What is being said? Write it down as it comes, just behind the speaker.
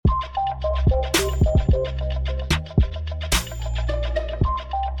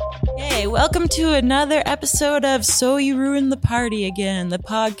Hi, welcome to another episode of So You Ruined the Party Again, the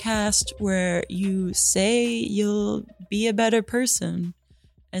podcast where you say you'll be a better person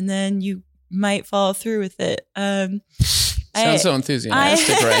and then you might follow through with it. Sounds so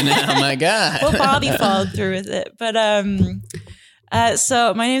enthusiastic right now. My God. Well, Bobby followed through with it. But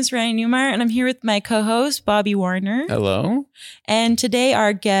so my name is Ryan Newmeyer, and I'm here with my co-host, Bobby Warner. Hello. And today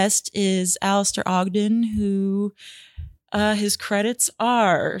our guest is Alistair Ogden, who his credits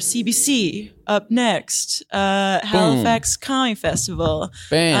are CBC, Up Next, Halifax Comedy Festival,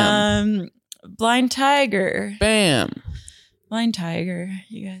 Bam. Blind Tiger. Bam. Blind Tiger,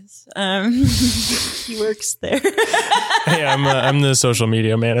 you guys. He works there. Hey, I'm the social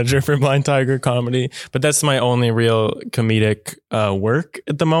media manager for Blind Tiger Comedy, but that's my only real comedic work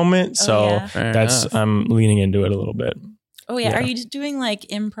at the moment. So yeah. I'm leaning into it a little bit. Oh yeah. Are you just doing like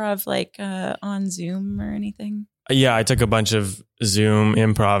improv like on Zoom or anything? Yeah, I took a bunch of Zoom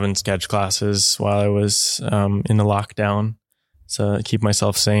improv and sketch classes while I was in the lockdown to keep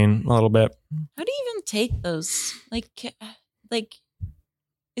myself sane a little bit. How do you even take those? Like,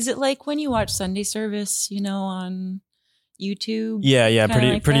 is it like when you watch Sunday service, on YouTube? Yeah,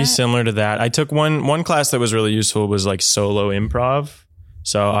 Kinda pretty that? similar to that. I took one class that was really useful was like solo improv.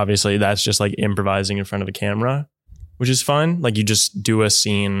 So obviously that's just like improvising in front of a camera, which is fun. Like you just do a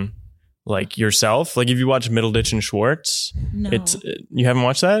scene like yourself. Like if you watch Middleditch and Schwartz, No. You haven't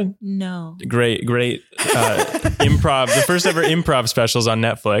watched that? No. Great improv. The first ever improv specials on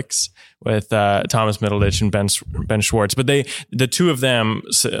Netflix with Thomas Middleditch and Ben Schwartz. But the two of them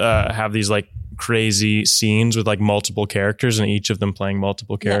have these like crazy scenes with like multiple characters and each of them playing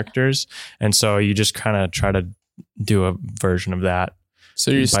multiple characters. Yeah. And so you just kind of try to do a version of that. So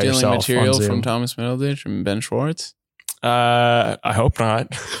you're stealing material from Thomas Middleditch and Ben Schwartz? I hope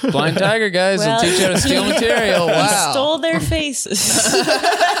not. Blind Tiger guys will teach you how to steal material. Wow. He stole their faces.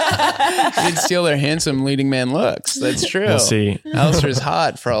 He did steal their handsome leading man looks. That's true. We'll see. Alistair's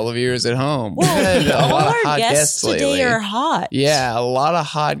hot for all of you at home. Well, We've had all our guests today lately. are hot. Yeah, a lot of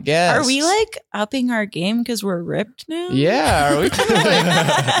hot guests. Are we like upping our game because we're ripped now? Yeah, are we kind of like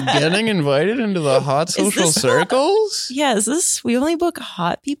getting invited into the hot social circles? Yeah, we only book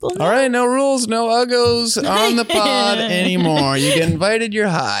hot people now? All right, no rules, no uggos on the pod anymore. You get invited, you're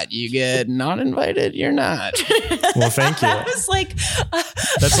hot. You get not invited, you're not. Well, thank you. That was like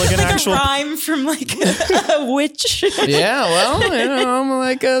that's like an actual a rhyme from like a witch. Yeah, well, I'm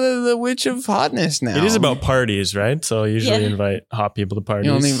like the witch of hotness now. It is about parties, right? So I usually invite hot people to parties.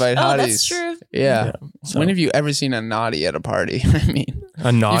 You only invite hotties. That's true. Yeah. So. When have you ever seen a naughty at a party? I mean,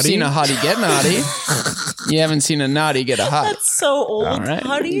 a naughty? You've seen a hottie get naughty. You haven't seen a naughty get a hot. That's so old. All right.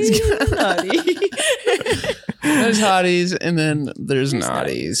 Hottie, naughty. There's hotties and then there's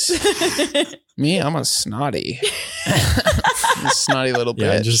naughties. Me, I'm a snotty. A snotty little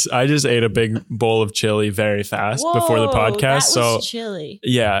bitch. I just ate a big bowl of chili very fast before the podcast. That was chili.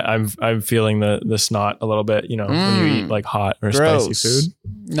 Yeah, I'm feeling the snot a little bit, when you eat like hot or spicy food.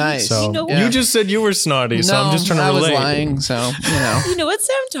 Nice. So you just said you were snotty, so I'm just trying to relate. I was lying, so You know what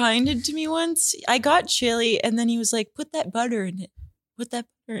Sam Tyne did to me once? I got chili and then he was like, put that butter in it. Put that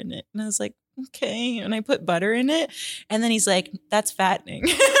butter in it. And I was like, okay. And I put butter in it. And then he's like, that's fattening.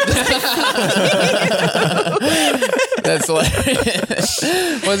 That's like,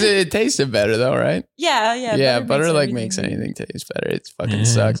 it tasted better though, right? Yeah. Yeah, butter like makes anything taste better. It fucking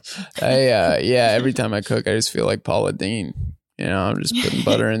sucks. Every time I cook, I just feel like Paula Deen. I'm just putting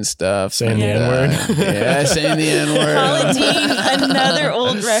butter and stuff. Saying the N-word. Saying the N-word. Paula Deen, another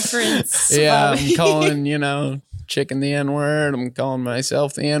old reference. Yeah, I'm calling, chicken the N-word. I'm calling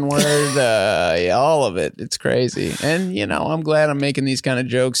myself the N-word. All of it. It's crazy. And, I'm glad I'm making these kind of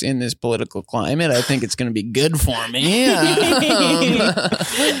jokes in this political climate. I think it's going to be good for me. Yeah.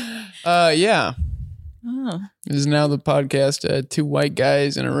 Oh. This is now the podcast, Two White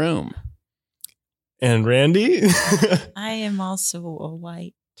Guys in a Room. And Randy? I am also a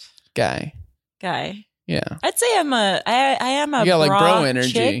white guy. Yeah. I'd say I am a you got like bra bro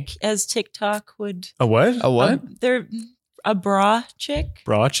energy. chick, as TikTok would. A what? A what? They're a bra chick.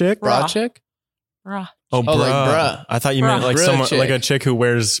 Bra chick? Bra chick? Bra. Oh, bra. Like bra. I thought you meant like Bra someone chick. like a chick who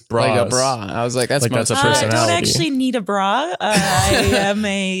wears bras. Like a bra. I was like, that's like my that's a I personality. don't actually need a bra. I am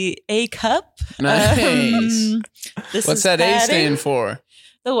a cup. Nice. What's that padding. A stand for?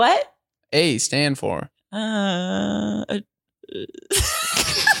 The what? A stand for?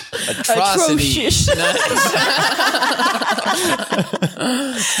 Atrocity. Atrocious. Nice.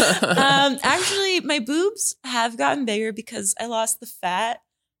 Actually, my boobs have gotten bigger because I lost the fat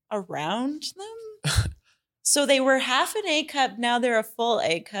around them. So they were half an A cup. Now they're a full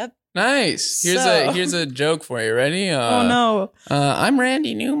A cup. Nice. Here's a joke for you. Ready? Oh no. I'm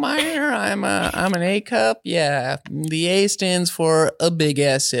Randy Newmeyer. I'm an A cup. Yeah, the A stands for a big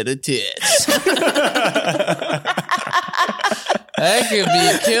ass set of tits. That could be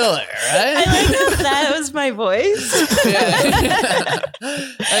a killer, right? I like that was my voice.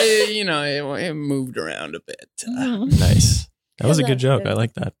 It moved around a bit. Nice. That was a good that's joke. good. I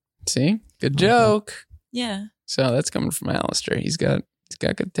like that. See, good joke. Yeah. So that's coming from Alistair. He's got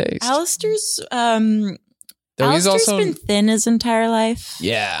good taste. Alistair's Though he's Alistair's also been thin his entire life.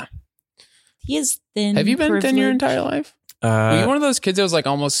 yeah. He is thin. Have you been thin your privileged. entire life? Were you one of those kids that was like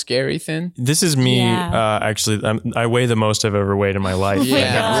almost scary thin? This is me. Yeah. Actually, I weigh the most I've ever weighed in my life. Oh my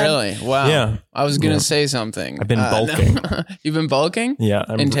God. Really? Wow. Yeah. I was gonna Yeah. say something. I've been bulking. No. You've been bulking Yeah.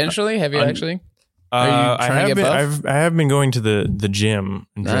 intentionally? Have you I'm- actually? Are you I trying to have get been. buff? I have been going to the gym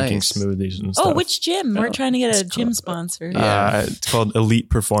and drinking Nice. smoothies and stuff. Oh, which gym? We're trying to get a gym sponsor. It's called Elite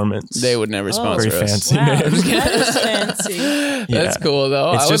Performance. They would never sponsor Very us. fancy. Wow, name. that is fancy. That's cool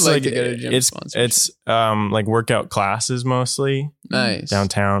though. It's I would just like to get a gym it's sponsor. it's like workout classes mostly Nice.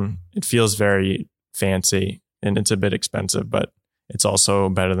 downtown. It feels very fancy and it's a bit expensive, but it's also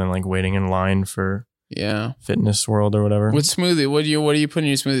better than like waiting in line for Yeah. Fitness World or whatever. What smoothie? What do you put in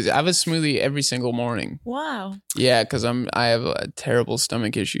your smoothies? I have a smoothie every single morning. Wow. Yeah, because I have terrible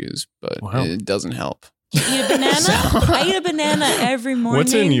stomach issues, but Wow. it doesn't help. You eat a banana? I eat a banana every morning.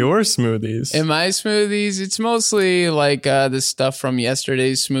 What's in your smoothies? In my smoothies, it's mostly like the stuff from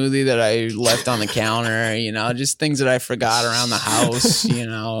yesterday's smoothie that I left on the counter, just things that I forgot around the house,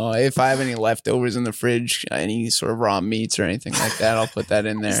 If I have any leftovers in the fridge, any sort of raw meats or anything like that, I'll put that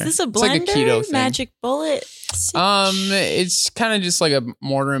in there. Is this a It's blender? like a keto thing. Magic bullet? It's kind of just like a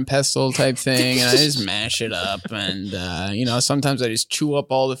mortar and pestle type thing, and I just mash it up, and sometimes I just chew up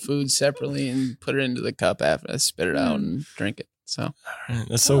all the food separately and put it into the cup after I spit it out and drink it. So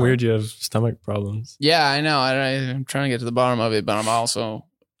That's so weird. You have stomach problems. yeah, I know. I'm trying to get to the bottom of it, but I'm also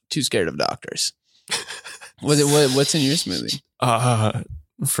too scared of doctors. What's in your smoothie?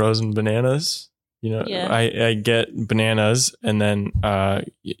 Frozen bananas. Yeah. I get bananas and then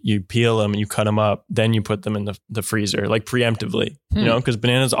you peel them and you cut them up. Then you put them in the freezer, like preemptively, because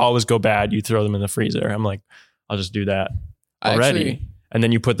bananas always go bad. You throw them in the freezer. I'm like, I'll just do that already. And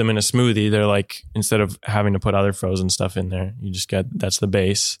then you put them in a smoothie. They're like, instead of having to put other frozen stuff in there, you just that's the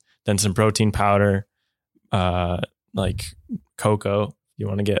base. Then some protein powder, like cocoa. You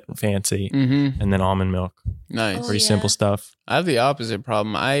want to get fancy, Mm-hmm. and then almond milk. Nice. Oh, Pretty yeah. simple stuff. I have the opposite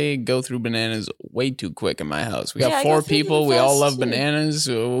problem. I go through bananas way too quick in my house. We got Yeah, I 4 go through people. them We all fast, love too. bananas.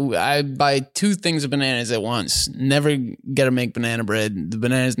 So I buy 2 things of bananas at once. Never got to make banana bread. The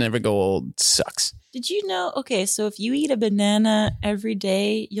bananas never go old. It sucks. Did you know? Okay, so if you eat a banana every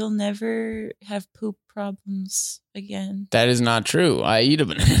day, you'll never have poop problems again. That is not true. I eat a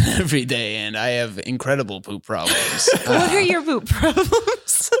banana every day, and I have incredible poop problems. What are your poop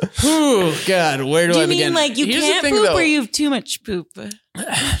problems? Oh God, where do Do I you mean begin? like you Here's the can't thing, poop though. or you have too much poop?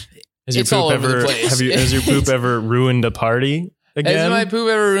 Has your It's all poop over the ever? place. Has your poop ever ruined a party Has again? my poop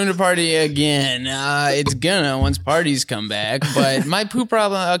ever ruined a party again? It's gonna once parties come back. But my poop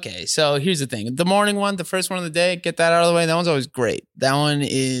problem. Okay, so here's the thing: the morning one, the first one of the day, get that out of the way. That one's always great. That one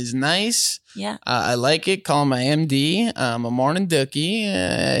is nice. Yeah. I like it. Call my MD. I'm a morning dookie.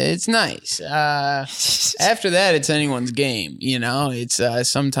 It's nice. After that, it's anyone's game. It's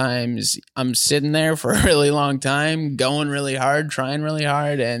sometimes I'm sitting there for a really long time, going really hard, trying really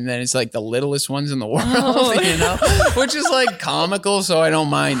hard, and then it's like the littlest ones in the world, Oh. which is like comical, so I don't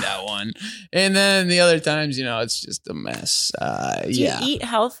mind that one. And then the other times, it's just a mess. Do you eat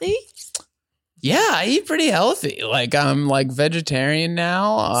healthy? Yeah, I eat pretty healthy. Like I'm like vegetarian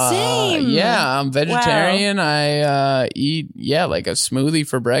now. Same. Yeah, I'm vegetarian. I eat like a smoothie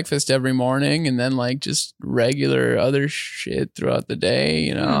for breakfast every morning, and then like just regular other shit throughout the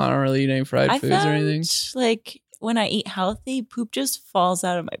day. I don't really eat any fried I foods or anything. found like when I eat healthy, poop just falls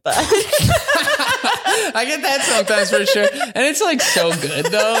out of my butt. I get that sometimes for sure. And it's like so good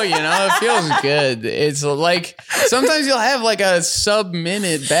though, it feels good. It's like sometimes you'll have like a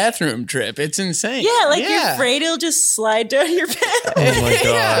sub-minute bathroom trip. It's insane. Yeah, like you're afraid it'll just slide down your pants. Oh my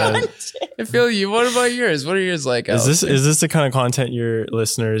God. I feel you. What about yours? What are yours like? Is Alex? this the kind of content your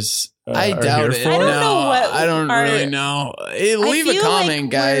listeners I are doubt here it. for? I don't know what I don't are- really know. Leave a feel comment,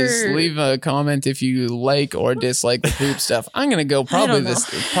 like guys. we're- Leave a comment if you like or dislike the poop stuff. I'm gonna go probably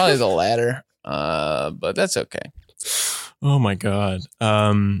don't probably the latter. But that's okay. Oh my God.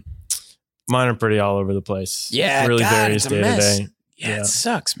 Mine are pretty all over the place. Yeah, really God, varies it's a day to mess. day. Yeah, Yeah. it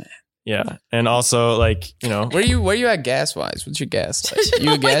sucks, man. Yeah. And also like, you know, Where you at gas wise? What's your gas like?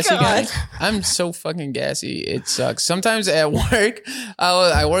 You a gassy guy? I'm so fucking gassy. It sucks. Sometimes at work,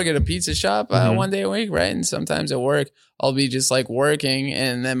 I work at a pizza shop one day a week, right? And sometimes at work, I'll be just like working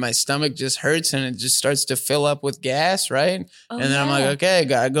and then my stomach just hurts and it just starts to fill up with gas, right? Oh, and then I'm like, okay, I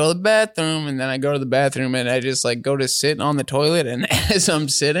gotta go to the bathroom. And then I go to the bathroom and I just like go to sit on the toilet. And as I'm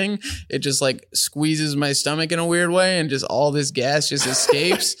sitting, it just like squeezes my stomach in a weird way and just all this gas just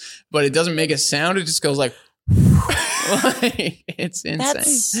escapes, but it doesn't make a sound. It just goes like, it's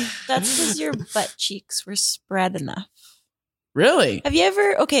insane. That's because your butt cheeks were spread enough. Really? Have you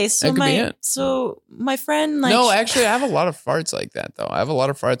ever? Okay, That could be it. my friend like No, actually, I have a lot of farts like that though. I have a lot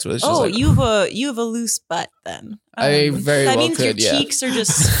of farts where it's just like, you have a loose butt then. I very that well means could, your yeah. cheeks are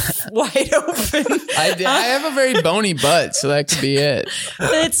just wide open. I have a very bony butt, so that could be it.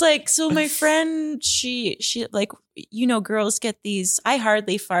 But it's like, so my friend, she like, girls get these. I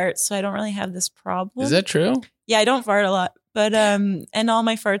hardly fart, so I don't really have this problem. Is that true? Yeah, I don't fart a lot, but and all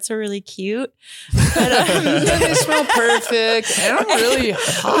my farts are really cute. But They smell perfect. And I'm really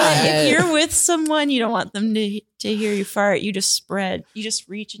hot. if you're with someone, you don't want them to hear you fart. You just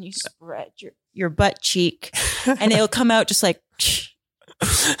reach and you spread your butt cheek, and it'll come out just like.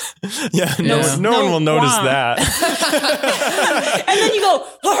 yeah, no one will notice wah. that. And then you go.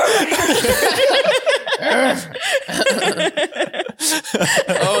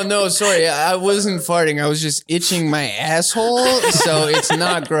 Oh no, sorry. I wasn't farting. I was just itching my asshole, so it's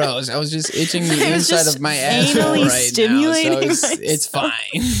not gross. I was just itching the I was inside just of my asshole anally right stimulating now, so it's fine.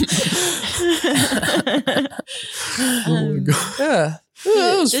 Oh my God. Yeah.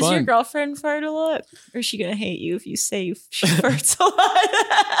 That was Does fun. your girlfriend fart a lot? Or is she going to hate you if you say she farts a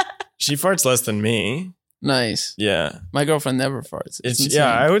lot? She farts less than me. Nice. Yeah. My girlfriend never farts. It's insane.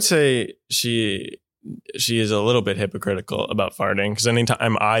 I would say she is a little bit hypocritical about farting because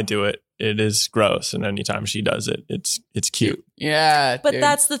anytime I do it, it is gross, and anytime she does it, it's cute. Yeah. But dude.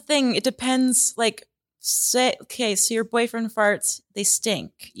 that's the thing. It depends. Like, so your boyfriend farts, they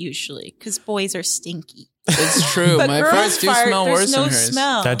stink usually because boys are stinky. It's true. But My girls farts do fart, smell there's worse no than hers.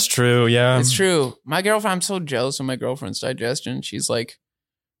 smell. That's true. Yeah. It's true. My girlfriend, I'm so jealous of my girlfriend's digestion. She's like,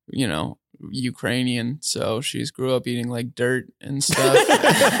 Ukrainian, so she's grew up eating like dirt and stuff.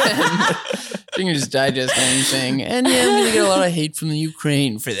 And she can just digest anything. And yeah, I'm gonna get a lot of hate from the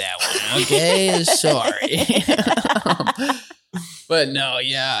Ukraine for that one. Okay, sorry. But no,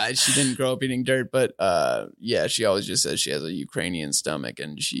 yeah, she didn't grow up eating dirt. But yeah, she always just says she has a Ukrainian stomach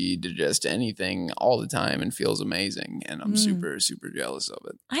and she digests anything all the time and feels amazing. And I'm super, super jealous of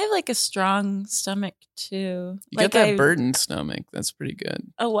it. I have like a strong stomach too. You Like get that Burton stomach. That's pretty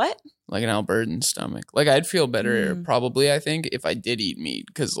good. A what? Like an Albertan stomach. Like I'd feel better probably, I think, if I did eat meat.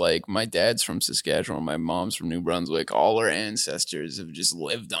 Because like my dad's from Saskatchewan, my mom's from New Brunswick. All our ancestors have just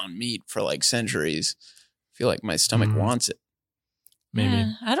lived on meat for like centuries. I feel like my stomach wants it. Maybe.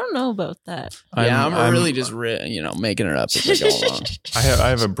 Yeah, I don't know about that. I'm really just making it up as I go along. I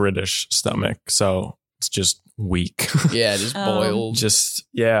have a British stomach, so it's just weak. Yeah, just boiled. Just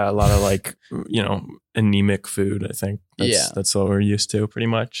a lot of like anemic food. I think that's what we're used to, pretty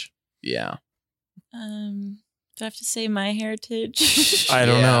much. Yeah. Do I have to say my heritage? I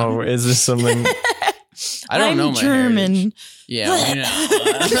don't know. Is this something? I don't know I'm my German. heritage. Yeah, we know.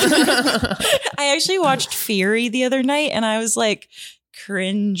 I actually watched Fury the other night and I was like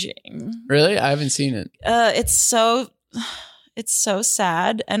cringing. Really? I haven't seen it. It's so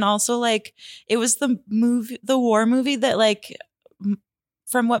sad. And also like it was the war movie that like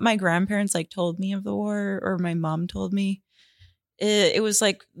from what my grandparents like told me of the war or my mom told me, it was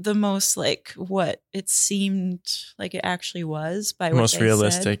like the most like what it seemed like it actually was by what Most they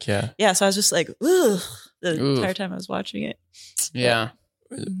realistic, said. Yeah. So I was just like, ugh, the entire time I was watching it. Yeah.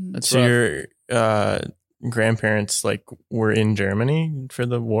 That's so your grandparents like were in Germany for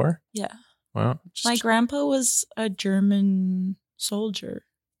the war? Yeah. Wow. My grandpa was a German soldier.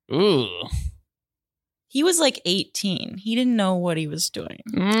 Ooh. He was like 18. He didn't know what he was doing.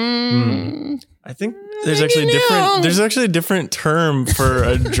 I think there's actually a different term for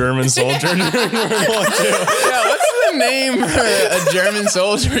a German soldier during World War II. Yeah, what's the name for a German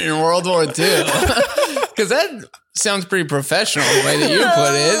soldier in World War II? Because that sounds pretty professional the way that you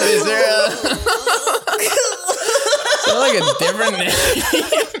put it. Is there like a different name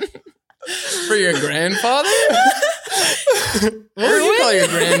for your grandfather? What would you call your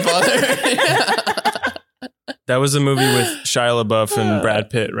grandfather? That was a movie with Shia LaBeouf and Brad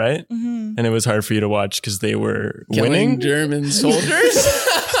Pitt, right? Mm-hmm. And it was hard for you to watch because they were Killing winning German soldiers.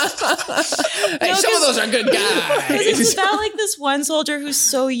 Hey, some of those are good guys. It's about like this one soldier who's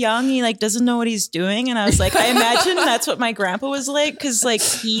so young, he like doesn't know what he's doing. And I was like, I imagine that's what my grandpa was like. Cause like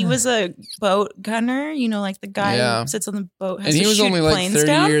he was a boat gunner, you know, like the guy who sits on the boat. And he was only like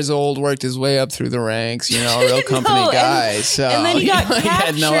 30 years old, worked his way up through the ranks, you know, a real company guy. And then he got captured. He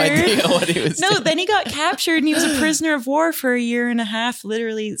had no idea what he was doing. Then he got captured and he was a prisoner of war for a year and a half,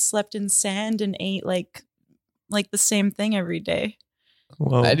 literally slept in sand and ate like the same thing every day.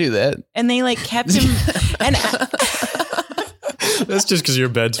 Whoa. I do that. And they like kept him. And that's just because your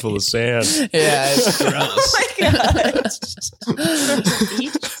bed's full of sand. Yeah, it's gross. Oh my God.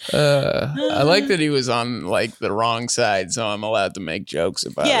 I like that he was on like the wrong side, so I'm allowed to make jokes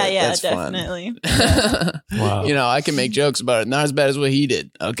about it. Yeah, That's definitely. Fun. Wow. You know, I can make jokes about it. Not as bad as what he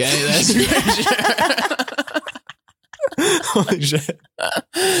did. Okay, that's for sure. Holy shit.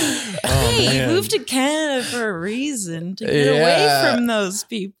 Hey, you moved to Canada for a reason, to get away from those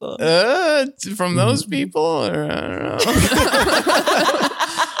people. From those people? Or, I don't know.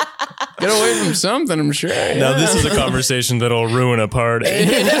 Get away from something, I'm sure. Now, this is a conversation that'll ruin a party.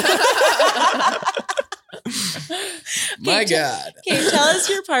 My God. Okay, tell us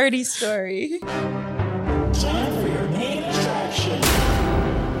your party story. Time for your main attraction.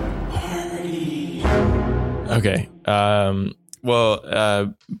 Party. Okay.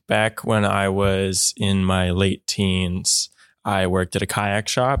 Well, back when I was in my late teens, I worked at a kayak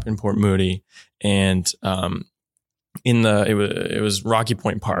shop in Port Moody, and it was Rocky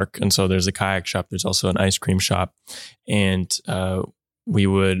Point Park, and so there's a kayak shop. There's also an ice cream shop, and we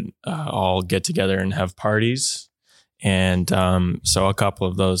would all get together and have parties, and so a couple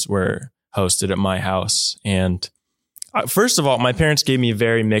of those were hosted at my house. And first of all, my parents gave me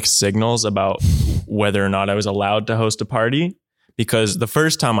very mixed signals about whether or not I was allowed to host a party. Because the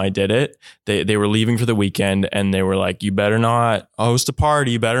first time I did it, they were leaving for the weekend and they were like, you better not host a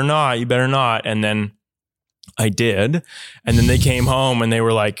party. You better not. And then I did. And then they came home and they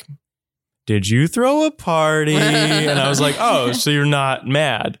were like, did you throw a party? And I was like, oh, so you're not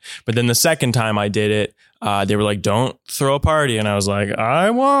mad. But then the second time I did it, they were like, don't throw a party. And I was like,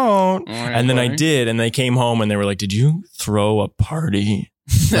 I won't. And then I did. And they came home and they were like, did you throw a party?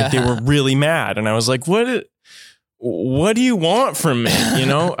 Like they were really mad. And I was like, what do you want from me? You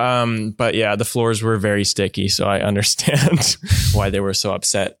know? But yeah, the floors were very sticky. So I understand why they were so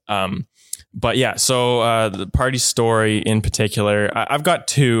upset. But yeah, so the party story in particular, I've got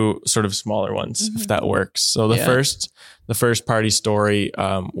two sort of smaller ones, if that works. So the first party story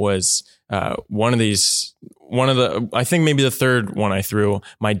was I think maybe the third one I threw.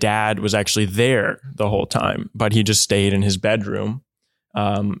 My dad was actually there the whole time, but he just stayed in his bedroom.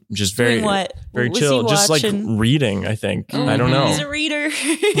 Just very chill, just like reading, I think. I don't know. He's a reader.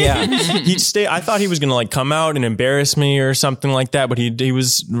 Yeah. He'd stay. I thought he was going to like come out and embarrass me or something like that, but he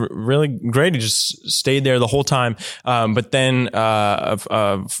was really great. He just stayed there the whole time. But then,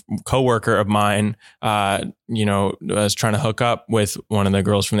 a coworker of mine, was trying to hook up with one of the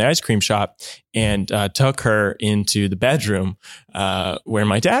girls from the ice cream shop and, took her into the bedroom, where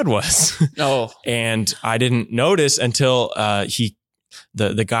my dad was. Oh, and I didn't notice until,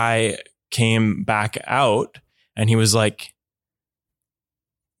 the guy came back out and he was like,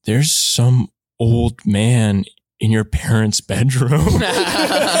 there's some old man in your parents' bedroom.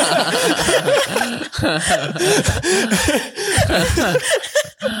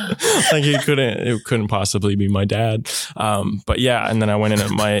 Like it couldn't possibly be my dad. But yeah, and then I went in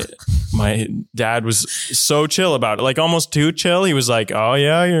and my dad was so chill about it, like almost too chill. He was like, oh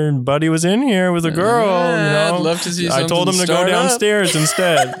yeah, your buddy was in here with a girl. I'd love to see I told him to go downstairs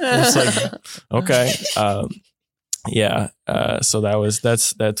instead. It's like, okay. Yeah. So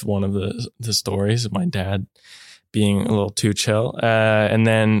that's one of the stories of my dad being a little too chill. And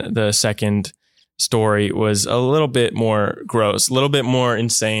then the second story was a little bit more gross, a little bit more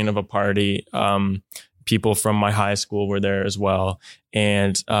insane of a party. People from my high school were there as well.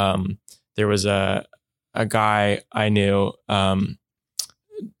 And there was a guy I knew,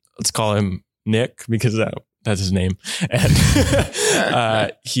 let's call him Nick because that's his name.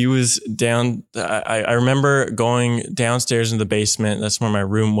 And he was down. I remember going downstairs in the basement. That's where my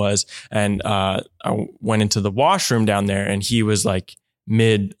room was. And I went into the washroom down there and he was like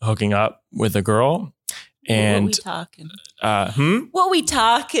mid hooking up with a girl. And what we talking? What we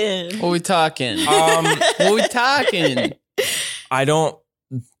talking? What we talking? What we talking? I don't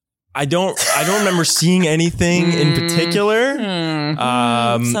remember seeing anything in particular.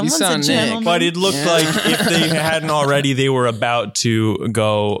 Someone's a gentleman. But it looked like if they hadn't already, they were about to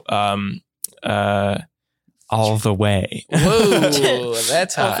go all the way. Whoa,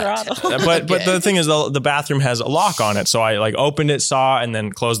 that's Full hot. throttle. But the thing is, the bathroom has a lock on it. So I like opened it, saw, and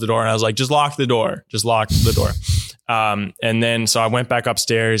then closed the door. And I was like, just lock the door. Just lock the door. And then so I went back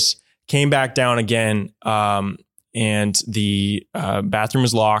upstairs, came back down again, and the bathroom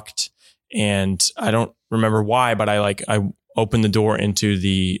was locked. And I don't remember why, but I opened the door into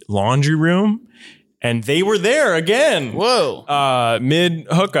the laundry room. And they were there again. Whoa. Mid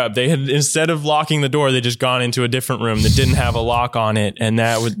hookup. They had, instead of locking the door, they just gone into a different room that didn't have a lock on it. And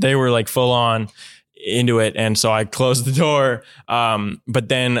they were like full on into it. And so I closed the door. But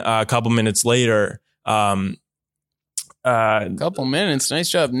then a couple minutes later, Couple minutes. Nice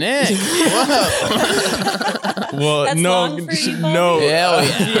job, Nick. Whoa. well, That's no, long for you, Bobby? no, Hell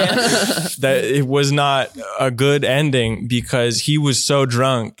yeah. that it was not a good ending because he was so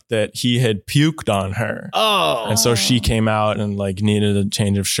drunk that he had puked on her. Oh. And so she came out and like needed a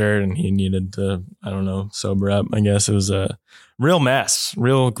change of shirt and he needed to, I don't know, sober up. I guess it was a real mess,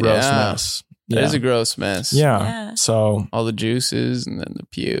 real gross mess. That is a gross mess. Yeah. So All the juices and then the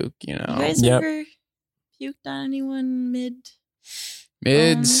puke, you know. You guys Yep. ever puked on anyone mid?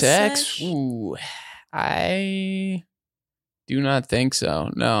 Mid-sex? sex? Ooh. I do not think so.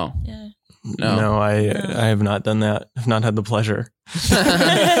 No. Yeah. No. I have not done that. I've not had the pleasure.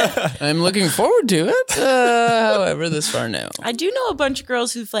 I'm looking forward to it. However, this far, no. I do know a bunch of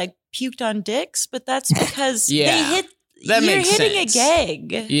girls who've like puked on dicks, but that's because Yeah. they hit. That you're makes hitting sense. a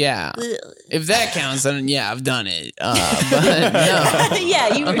gag. Yeah. Ugh. If that counts, then yeah, I've done it. But no. Yeah,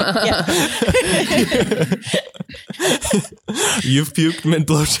 You've puked mid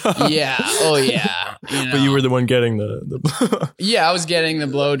blowjob. Yeah. Oh, yeah. But you were the one getting the Yeah, I was getting the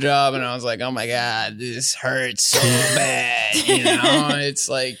blowjob and I was like, oh my God, this hurts so bad. You know, it's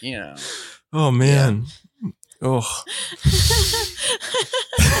like, you know. Oh man. Oh.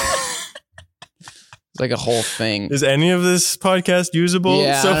 It's like a whole thing. Is any of this podcast usable?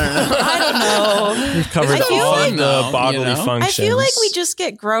 Yeah, so I don't know. I don't know. We've covered I feel all like- of the bodily You know? functions. I feel like we just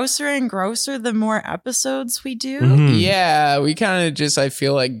get grosser and grosser the more episodes we do. Mhm. Yeah, we kind of just, I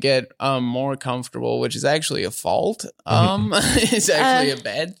feel like, get more comfortable, which is actually a fault. It's actually a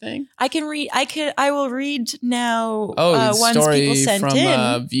bad thing. I will read now Oh, the ones people story sent from in.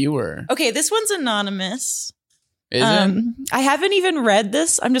 a viewer. Okay, this one's anonymous. Is it? I haven't even read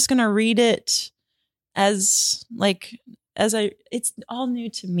this. I'm just gonna read it it's all new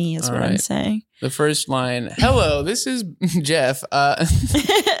to me is All what I'm right. saying. The first line, hello, this is Jeff.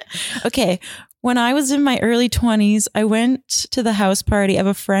 Okay. When I was in my early 20s, I went to the house party of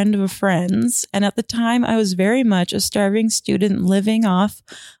a friend of a friend's. And at the time, I was very much a starving student living off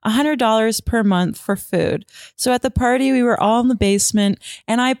 $100 per month for food. So at the party, we were all in the basement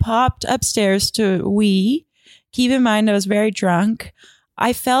and I popped upstairs to wee. Keep in mind, I was very drunk.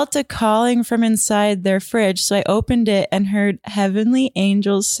 I felt a calling from inside their fridge, so I opened it and heard heavenly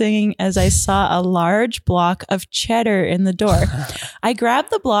angels singing as I saw a large block of cheddar in the door. I grabbed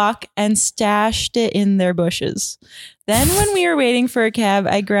the block and stashed it in their bushes. Then when we were waiting for a cab,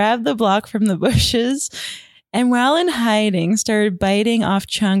 I grabbed the block from the bushes and while in hiding, started biting off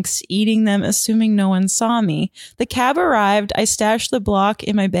chunks, eating them, assuming no one saw me. The cab arrived, I stashed the block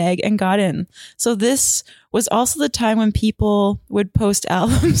in my bag and got in. So this was also the time when people would post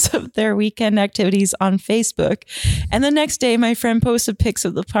albums of their weekend activities on Facebook. And the next day, my friend posted pics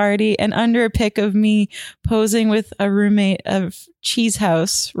of the party, and under a pic of me posing with a roommate of Cheese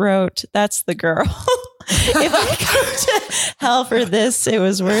House wrote, "That's the girl." If I go to hell for this, it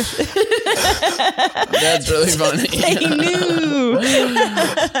was worth it. That's really funny. They knew.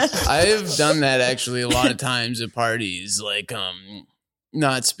 I've done that actually a lot of times at parties, like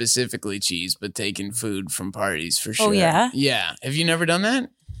not specifically cheese, but taking food from parties for sure. Oh, yeah? Yeah. Have you never done that?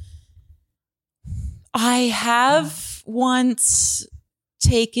 I have once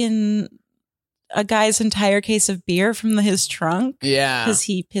taken a guy's entire case of beer from his trunk Yeah. because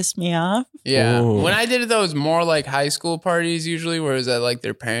he pissed me off. Yeah. Ooh. When I did it, though, it was more like high school parties usually, where it was at like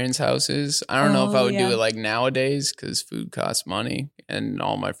their parents' houses. I don't know if I Oh, would yeah. do it like nowadays because food costs money and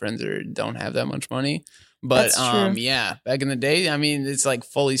all my friends don't have that much money. But That's true. yeah, back in the day, I mean, it's like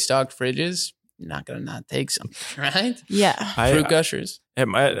fully stocked fridges. You're not going to not take some, right? Yeah. Fruit gushers.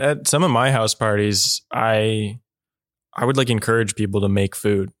 At some of my house parties, I would like encourage people to make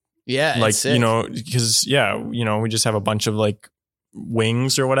food. Yeah. Like, it's sick. you know, because we just have a bunch of like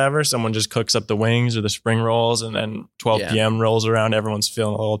wings or whatever. Someone just cooks up the wings or the spring rolls, and then 12 Yeah. p.m. rolls around. Everyone's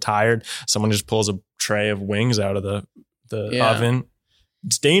feeling a little tired. Someone just pulls a tray of wings out of the Yeah. oven.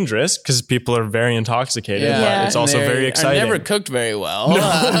 it's dangerous because people are very intoxicated, Yeah. but it's also They're- very exciting. Are never cooked very well. No,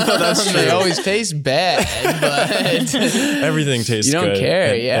 that's They true. always taste bad, but Everything tastes You don't good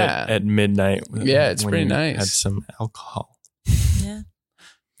care, at, yeah. at midnight. Yeah, it's when pretty you nice. Had some alcohol. Yeah.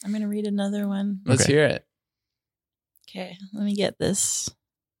 I'm going to read another one. let's Okay. hear it. Okay, let me get this.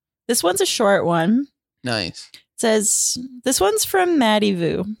 This one's a short one. Nice. It says, this one's from Maddie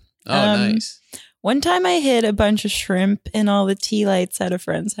Vu. Oh, Um, nice. One time I hid a bunch of shrimp in all the tea lights at a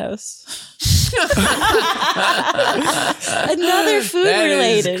friend's house. Another food That is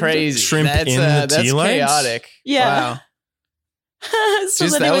related. crazy. Shrimp that's, in the that's tea lights? chaotic. Yeah. Wow. So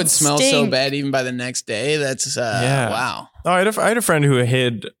Just then that it would smell so stink. bad even by the next day. That's Yeah. wow. Oh, I had a friend who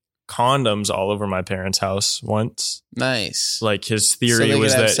hid condoms all over my parents' house once. Nice. Like his So they theory could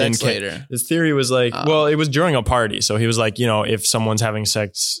was have that sex later. his theory was like, Oh. well, it was during a party, so he was like, if someone's having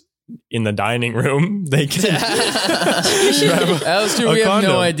sex in the dining room, they can. That was true. A We have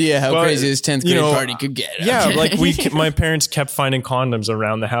condom. no idea how Well, crazy this 10th you grade know, party could get. Yeah, Okay. like my parents kept finding condoms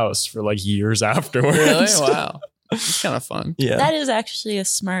around the house for like years afterwards. Really? Wow. It's kind of fun. Yeah, That is actually a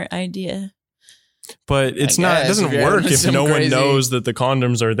smart idea. but it's I not. guess It doesn't if you're work having if some no crazy- one knows that the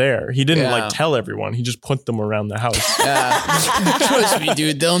condoms are there. He didn't Yeah. like tell everyone. He just put them around the house. Yeah. Trust me,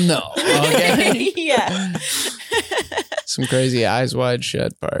 dude. They'll know. Okay. Yeah. Some crazy eyes wide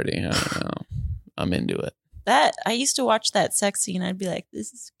shut party. I don't know. I'm into it. That I used to watch that sex scene. I'd be like,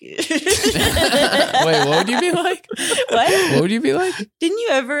 "This is good." Wait, what would you be like? What? What would you be like? Didn't you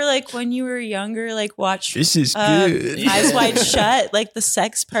ever like when you were younger, like watch This is Eyes Wide Shut, like the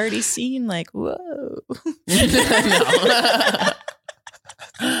sex party scene? Like, whoa! No.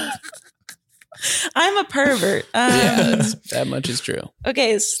 I'm a pervert. Yeah, that much is true.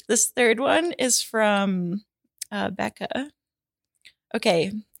 Okay, this third one is from Becca.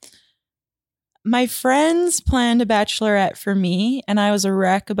 Okay. My friends planned a bachelorette for me, and I was a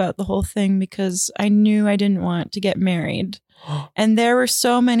wreck about the whole thing because I knew I didn't want to get married. And there were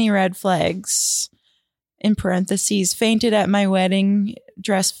so many red flags. In parentheses, fainted at my wedding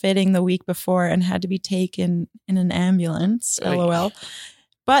dress fitting the week before and had to be taken in an ambulance. Oy. LOL.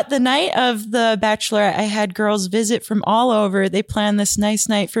 But the night of the bachelorette, I had girls visit from all over. They planned this nice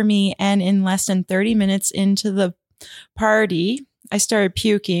night for me, and in less than 30 minutes into the party, I started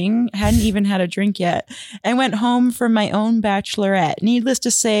puking, hadn't even had a drink yet, and went home for my own bachelorette. Needless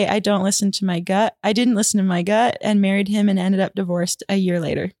to say, I didn't listen to my gut, and married him and ended up divorced a year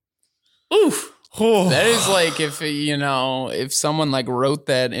later. Oof. Oh. That is like if someone like wrote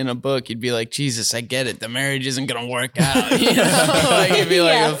that in a book, you'd be like, Jesus, I get it. The marriage isn't gonna work out. You know? Like you'd be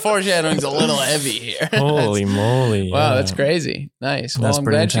like, Yeah. the foreshadowing's a little heavy here. Holy moly! Wow, yeah. that's ccrazy. Nice. Well, That's I'm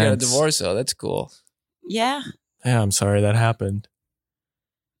pretty glad she got a intense. divorce though. That's cool. Yeah. Yeah, I'm sorry that happened.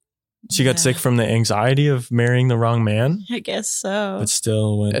 She Yeah. got sick from the anxiety of marrying the wrong man, I guess so. but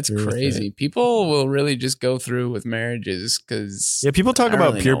still went That's through with crazy. it. People will really just go through with marriages because Yeah, people talk I don't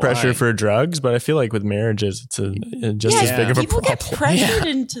about really peer know pressure why. for drugs, but I feel like with marriages, it's just Yeah, as big of a people problem. get pressured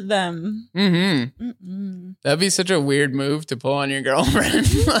into them. Mm-hmm. Mm-mm. That'd be such a weird move to pull on your girlfriend.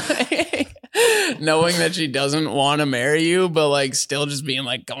 Like, knowing that she doesn't want to marry you, but like still just being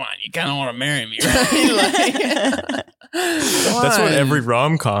like, come on, you kind of want to marry me, right? Like, That's what every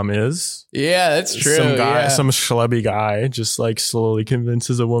rom-com is. Yeah, that's true. Some guy, yeah. some schlubby guy, just like slowly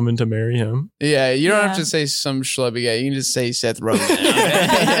convinces a woman to marry him. Yeah, you don't Yeah. have to say some schlubby guy. You can just say Seth Rogen.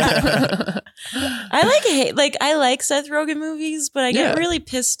 I like Seth Rogen movies, but I get Yeah. really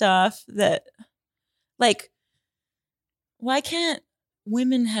pissed off that like why can't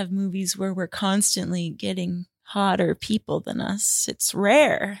women have movies where we're constantly getting hotter people than us? It's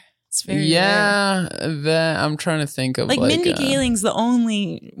rare. It's very rare. Yeah, that I'm trying to think of Like Mindy uh, Kaling's the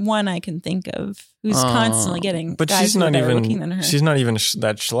only one I can think of who's Oh. constantly getting But guys she's who are not better looking even. than her. She's not even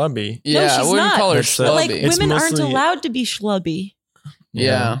that schlubby. Yeah, No, I she's wouldn't not. call her It's, But schlubby. like It's women aren't mostly- allowed to be schlubby.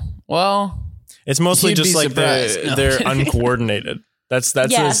 yeah. Well, It's mostly You'd just be like surprised. No. they're uncoordinated. That's Yeah.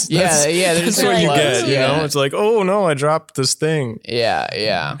 that's yeah, they're that's just what you like, get. You yeah. know, it's like, oh no, I dropped this thing.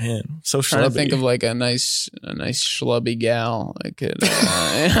 Yeah. Man, so Trying to schlubby. think of like a nice schlubby gal. I could,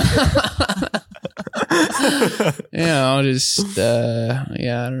 just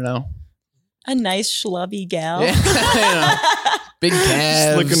I don't know. A nice schlubby gal. Yeah, you know, big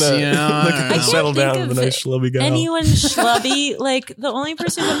calves. Looking to, you know, I looking don't to know. settle think down with a of nice schlubby guy. Anyone schlubby, like the only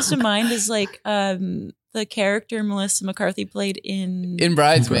person who comes to mind is like the character Melissa McCarthy played in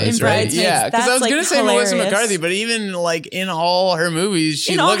Bridesmaids, In right? Bridesmaids. Yeah, because I was That's, gonna like, say Melissa hilarious. McCarthy, but even like in all her movies,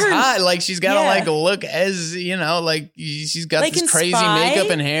 she In all looks her- hot. Like she's got to Yeah. like look as like she's got Like this in crazy Spy, makeup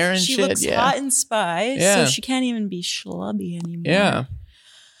and hair and she shit. looks Yeah, hot in Spy, Yeah. so she can't even be schlubby anymore. yeah.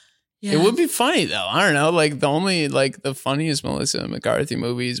 Yeah. It would be funny though. I don't know. Like the funniest Melissa McCarthy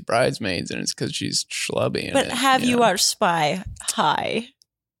movie is Bridesmaids, and it's because she's schlubby. In But it, have you know? watched Spy High?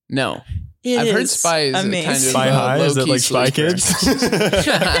 No. It I've heard is Spy is a amazing. kind of Spy High? Is it low-key like Spy sleeper. Kids?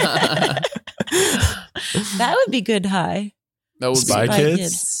 That would be good high. That would Spy be Spy Kids?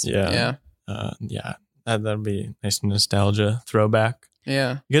 Kids. Yeah. yeah. That'd be nice nostalgia throwback.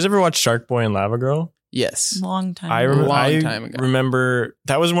 Yeah. You guys ever watch Shark Boy and Lava Girl? Yes. Long time. I, ago. rem- Long I time ago. remember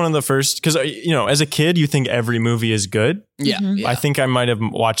that was one of the first, because, as a kid, you think every movie is good. Yeah. Mhm. yeah. I think I might have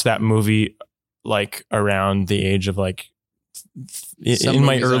watched that movie like around the age of like Some in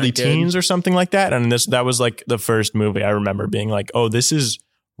my movies early aren't good. teens or something like that. And that was like the first movie I remember being like, oh, this is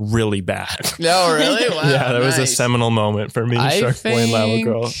really bad. No, really? Wow. Yeah, that was a nice. seminal moment for me. Shark Boy and Lava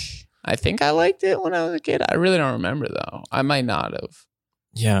Girl. I think I liked it when I was a kid. I really don't remember though. I might not have.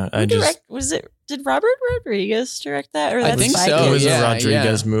 Yeah, Did Robert Rodriguez direct that? Or I that's think Spy so, it Kids? was yeah, a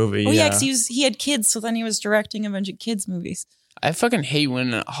Rodriguez movie. Oh yeah, because he had kids, so then he was directing a bunch of kids movies. I fucking hate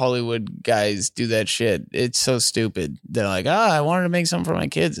when Hollywood guys do that shit. It's so stupid. They're like, I wanted to make something for my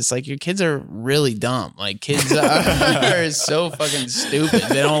kids. It's like, your kids are really dumb. Like, kids are so fucking stupid.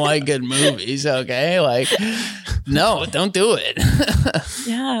 They don't like good movies, okay? Like, no, don't do it.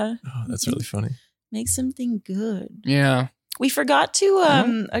 Yeah, Oh, that's really funny. make something good. Yeah. We forgot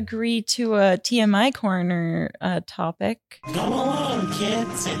to agree to a TMI corner topic. Come along,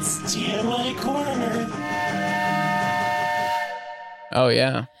 kids. It's TMI Corner. Oh,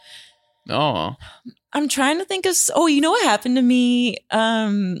 yeah. Oh. I'm trying to think of. Oh, you know what happened to me?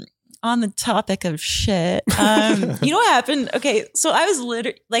 On the topic of shit, you know what happened? Okay, so I was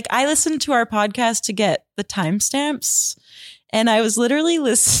literally like, I listened to our podcast to get the timestamps, and I was literally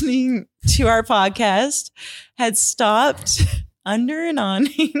listening to our podcast, had stopped under an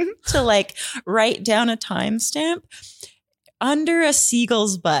awning to like write down a timestamp under a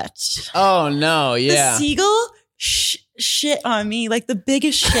seagull's butt. Oh, no. Yeah. The seagull shit on me, like the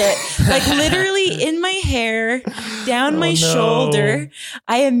biggest shit, like literally in my hair, down my no. shoulder.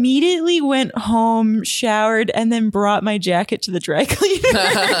 I immediately went home, showered, and then brought my jacket to the dry cleaner.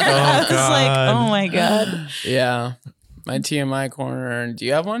 I was like, God. oh my God. Yeah. My TMI corner. Do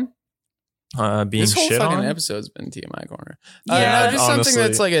you have one? Being This whole shit fucking on? episode's been TMI corner. Yeah, no, just honestly. something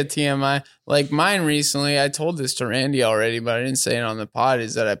that's like a TMI. Like mine recently, I told this to Randy already, but I didn't say it on the pod,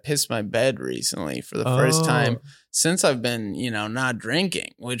 is that I pissed my bed recently for the first Oh. time since I've been, not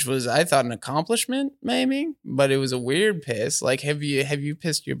drinking, which was, I thought, an accomplishment maybe, but it was a weird piss. Like, have you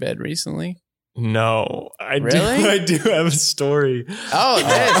pissed your bed recently? No, I Really? I do have a story. Oh,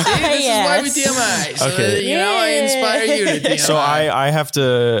 yeah, see, this is why we Yes. TMI. So Okay. that, I inspire you to TMI. So I have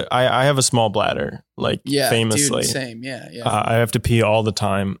to. I have a small bladder, like yeah, famously. dude, same, yeah. I have to pee all the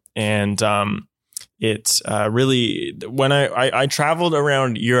time, and it's really when I traveled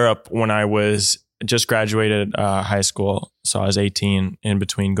around Europe when I was just graduated high school, so I was 18 in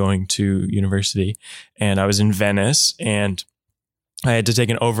between going to university, and I was in Venice, and I had to take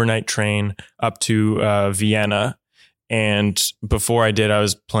an overnight train up to Vienna. And before I did, I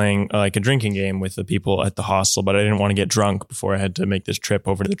was playing like a drinking game with the people at the hostel, but I didn't want to get drunk before I had to make this trip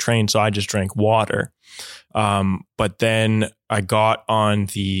over to the train. So I just drank water. But then I got on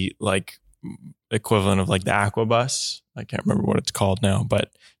the like equivalent of like the Aquabus. I can't remember what it's called now,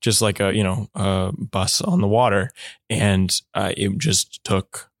 but just like a bus on the water. And it just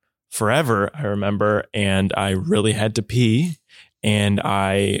took forever, I remember. And I really had to pee. And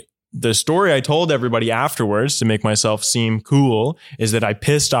the story I told everybody afterwards to make myself seem cool is that I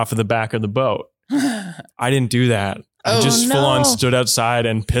pissed off of the back of the boat. I didn't do that. I Oh, just no. full on stood outside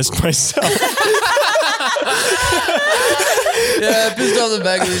and pissed myself. Yeah, I pissed on the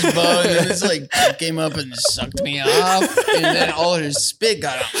back of this boat, and this like came up and sucked me off, and then all her spit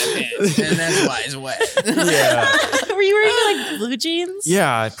got on my pants, and that's why it's wet. Yeah. Were you wearing like blue jeans?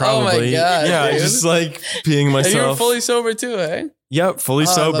 Yeah, probably. God, yeah, dude. just like peeing myself. And you were fully sober too, eh? Yep, fully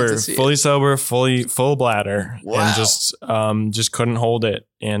Oh, I'd love sober, to see it. fully sober, full bladder, Wow. and just couldn't hold it.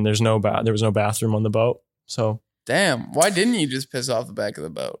 And there was no bathroom on the boat, so Damn, why didn't you just piss off the back of the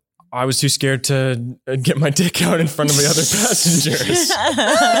boat? I was too scared to get my dick out in front of the other passengers.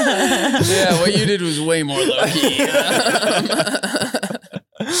 Yeah, what you did was way more low key.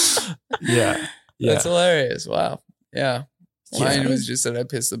 Yeah. That's hilarious. Wow. Yeah. Mine Yeah. was just that I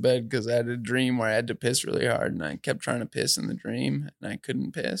pissed the bed because I had a dream where I had to piss really hard, and I kept trying to piss in the dream, and I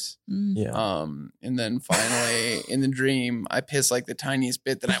couldn't piss. Mm. Yeah. And then finally in the dream, I pissed like the tiniest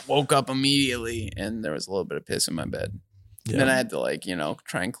bit. Then I woke up immediately, and there was a little bit of piss in my bed. Yeah. And then I had to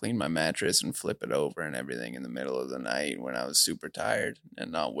try and clean my mattress and flip it over and everything in the middle of the night when I was super tired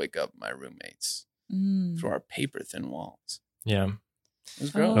and not wake up my roommates Mm. through our paper thin walls. Yeah. was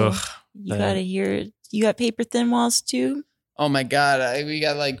gross. Oh. Ugh. You gotta hear. You got paper thin walls too. Oh my God. We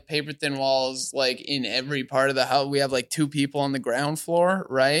got like paper thin walls like in every part of the house. We have like 2 people on the ground floor,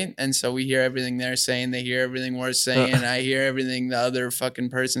 right? And so we hear everything they're saying. They hear everything we're saying. I hear everything the other fucking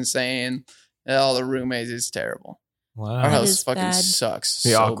person's saying. All the roommates, it's terrible. Our Wow. That house is fucking bad. sucks. Be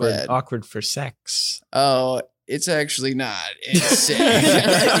So bad. awkward for sex. Oh, it's actually not. It's sick.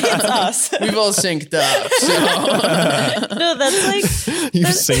 It's us. We've all synced up. So. No, that's like You've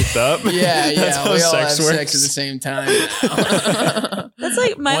synced up. Yeah, That's how we all have sex sex works. at the same time now. that's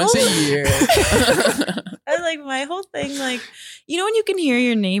like my Once whole a year. I like my whole thing. Like, you know, when you can hear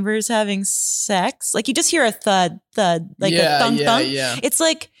your neighbors having sex, like you just hear a thud, like a thunk thunk. Yeah. It's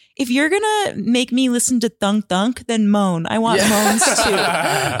like if you're gonna make me listen to thunk thunk, then moan. I want moans too.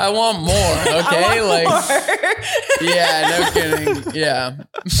 I want more. Okay, I want more. yeah, no kidding. Yeah.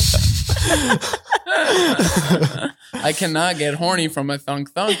 I cannot get horny from a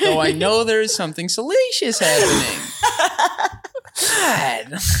thunk thunk, though I know there is something salacious happening.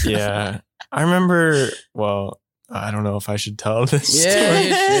 God. Yeah. I remember, well, I don't know if I should tell this Yeah, story.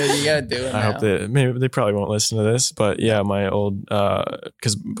 you should. You gotta do it. I now. hope that maybe they probably won't listen to this, but yeah, my old,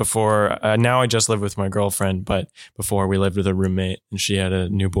 cause before, now I just live with my girlfriend, but before we lived with a roommate and she had a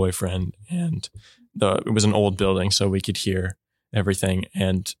new boyfriend and it was an old building. So we could hear everything.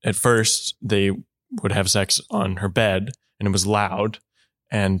 And at first they would have sex on her bed and it was loud.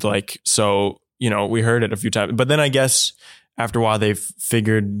 And like, so, you know, we heard it a few times, but then I guess after a while they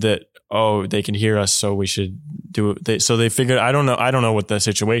figured that, oh, they can hear us, so we should do it. So they figured, I don't know what the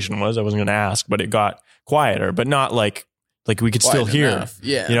situation was. I wasn't going to ask, but it got quieter, but not like we could still Quiet hear, enough.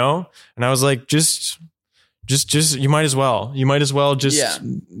 Yeah. you know? And I was like, just, you might as well just, Yeah.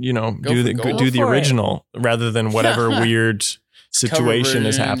 you know, Go for gold. do the Go for it. original rather than whatever weird situation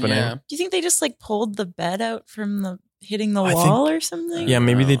is version, happening. yeah. Do you think they just like pulled the bed out from hitting the I think- wall or something? Yeah,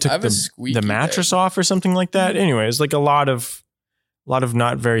 maybe they I took have a squeaky the mattress bed. off or something like that. Anyway, it was like a lot of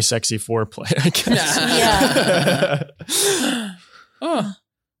not very sexy foreplay, I guess. Yeah. Oh,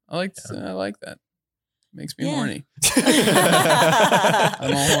 I like that. Makes me Yeah. horny.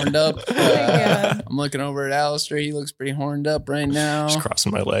 I'm all horned up. God. I'm looking over at Alistair. He looks pretty horned up right now. Just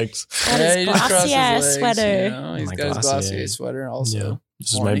crossing my legs. Got his he just crosses Glossier legs, sweater. You know? He's My got his Glossier. Glossier sweater also. Yeah.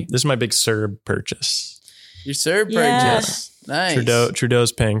 This Horny. is my big Serb purchase. Your Serb Yeah. purchase. Nice.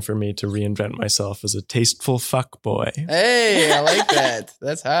 Trudeau's paying for me to reinvent myself as a tasteful fuck boy. Hey, I like that.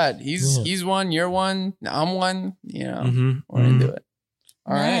 That's hot. Yeah. He's one, you're one, I'm one. You know, Mm-hmm. we're into it.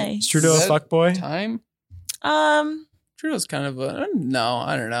 All right. Nice. Is Trudeau a Is that fuck boy? Time? Trudeau's kind of no,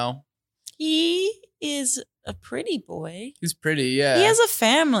 I don't know. He is a pretty boy. He's pretty, yeah. He has a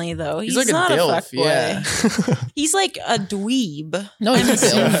family though. He's like a not a dilf, fuck boy. yeah. He's like a dweeb. No, he's I'm a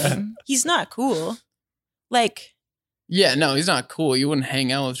dilf. assuming. He's not cool. Like, Yeah, no, he's not cool. You wouldn't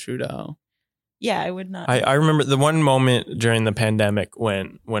hang out with Trudeau. yeah, I would not. I remember the one moment during the pandemic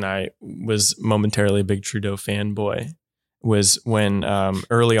when I was momentarily a big Trudeau fanboy was when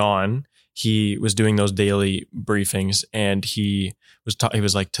early on he was doing those daily briefings and he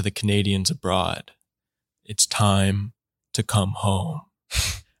was like, to the Canadians abroad, it's time to come home.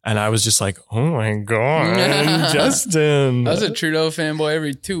 And I was just like, oh my God, Justin. I was a Trudeau fanboy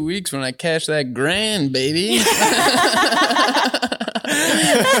every 2 weeks when I cashed that grand, baby.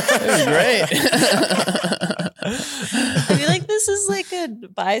 It was great. I feel like this is like a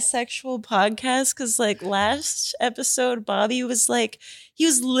bisexual podcast because, like, last episode, Bobby was like, he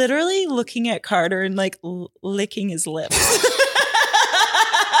was literally looking at Carter and like licking his lips.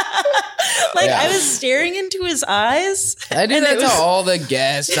 Like, Yeah. I was staring into his eyes. I do and that it to was- all the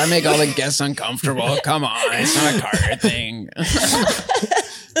guests. I make all the guests uncomfortable. Come on, it's not a Carter thing.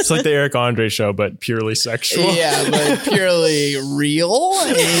 It's like the Eric Andre show, but purely sexual. Yeah, but purely real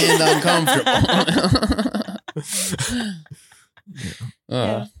and uncomfortable.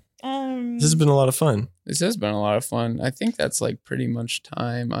 Yeah. This has been a lot of fun. This has been a lot of fun. I think that's like pretty much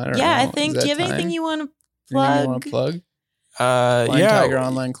time. I don't know. Yeah, I Is think. that Do you have time? anything you want to Anything you plug? want to plug? Blind Yeah. Tiger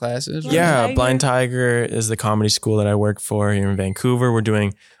online classes. right? Yeah, Tiger. Blind Tiger is the comedy school that I work for here in Vancouver. We're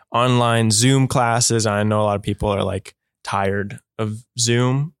doing online Zoom classes. I know a lot of people are like tired of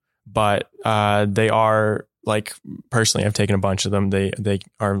Zoom, but they are like, personally, I've taken a bunch of them. They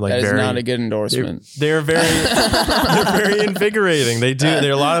are like That is very not a good endorsement. they're very invigorating.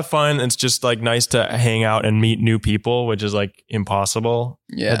 They're a lot of fun. It's just like nice to hang out and meet new people, which is like impossible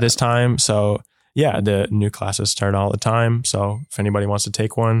Yeah. at this time. So yeah, the new classes start all the time. So if anybody wants to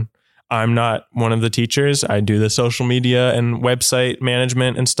take one, I'm not one of the teachers. I do the social media and website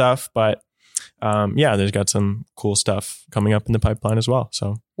management and stuff, but yeah, there's got some cool stuff coming up in the pipeline as well.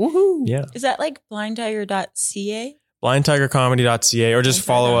 So Woohoo. yeah, Is that like blindtiger.ca? blindtigercomedy.ca, or just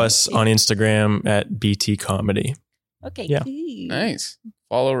follow us on Instagram at BT Comedy. Okay, Yeah. cool. Nice.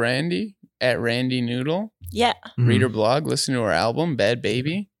 Follow Randy at Randy Noodle. Yeah. Read her blog. Listen to her album, Bad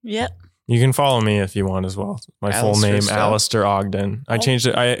Baby. Yep. You can follow me if you want as well. My full Alistair name, Stuff. Alistair Ogden. I changed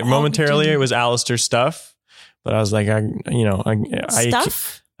it. Momentarily it was Alistair Stuff, but I was like,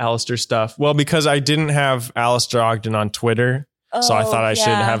 Stuff? Alistair Stuff. Well, because I didn't have Alistair Ogden on Twitter, so I thought I should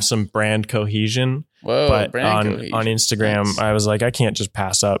have some brand cohesion. Whoa, But brand on cohesion. Instagram, Nice. I was like, I can't just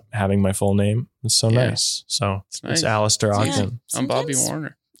pass up having my full name. It's so Yeah. nice. So It's nice. it's Alistair Yeah. Ogden. I'm Bobby Sometimes-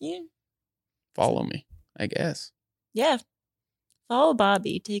 Warner. Yeah. Follow me, I guess. Yeah. Follow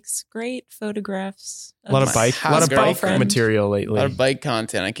Bobby. Takes great photographs. A lot of my bike hot material A lately. lot of bike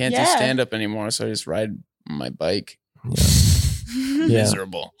content. I can't do Yeah. stand up anymore, so I just ride my bike. Yeah.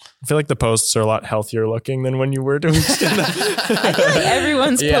 Miserable. I feel like the posts are a lot healthier looking than when you were doing stand-up. I feel like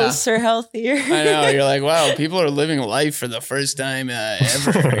everyone's Yeah. posts are healthier. I know. You're like, wow, people are living life for the first time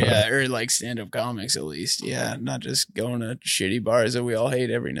ever. Yeah, or like stand up comics, at least. Yeah, not just going to shitty bars that we all hate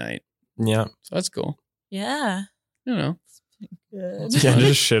every night. Yeah. So that's cool. Yeah. You know, Good. Yeah,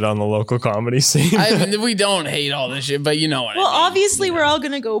 just shit on the local comedy scene. we don't hate all this shit, but you know what Well, I mean. obviously, You know. we're all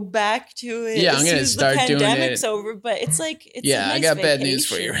gonna go back to it. Yeah, as I'm soon gonna as start the doing pandemic's it. over. But it's like, it's Yeah, a nice I got bad news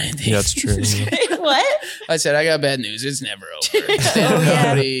for you, vacation. Randy. Yeah, that's true. What? I said I got bad news. It's never over. Oh, Stand-up yeah.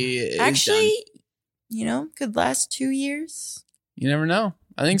 comedy is done. Actually, could last 2 years. You never know.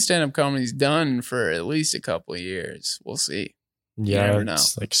 I think stand-up comedy's done for at least a couple of years. We'll see. Yeah, never know.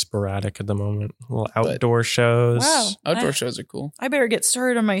 it's like sporadic at the moment. Little outdoor shows. Wow. Outdoor shows are cool. I better get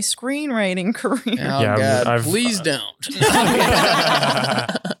started on my screenwriting career. Oh, Yeah, God. I've- please don't.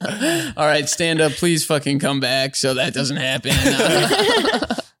 All right, stand up. Please fucking come back so that doesn't happen.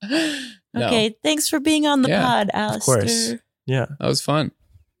 No. Okay, thanks for being on the Yeah, pod, Alistair. course. Yeah. That was fun.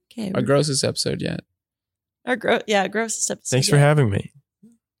 Okay, Our grossest episode yet. grossest episode. Thanks for having me.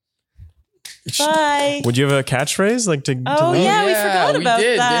 Bye. Would you have a catchphrase Oh, leave? yeah, we forgot about we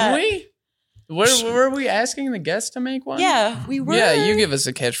did, that. didn't we? Were we asking the guests to make one? Yeah, we were. Yeah, you give us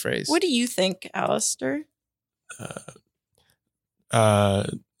a catchphrase. What do you think, Alistair?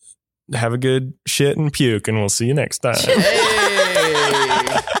 Have a good shit and puke, and we'll see you next time. Hey!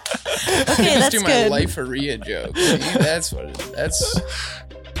 Okay, Let's that's do my good. life-a-ria joke. See, that's what it is.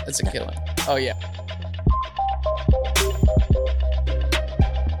 That's a killer. Oh, yeah.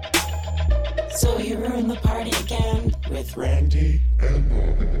 So you ruined the party again with Randy and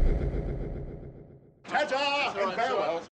Bobby. Ta-ta and farewell.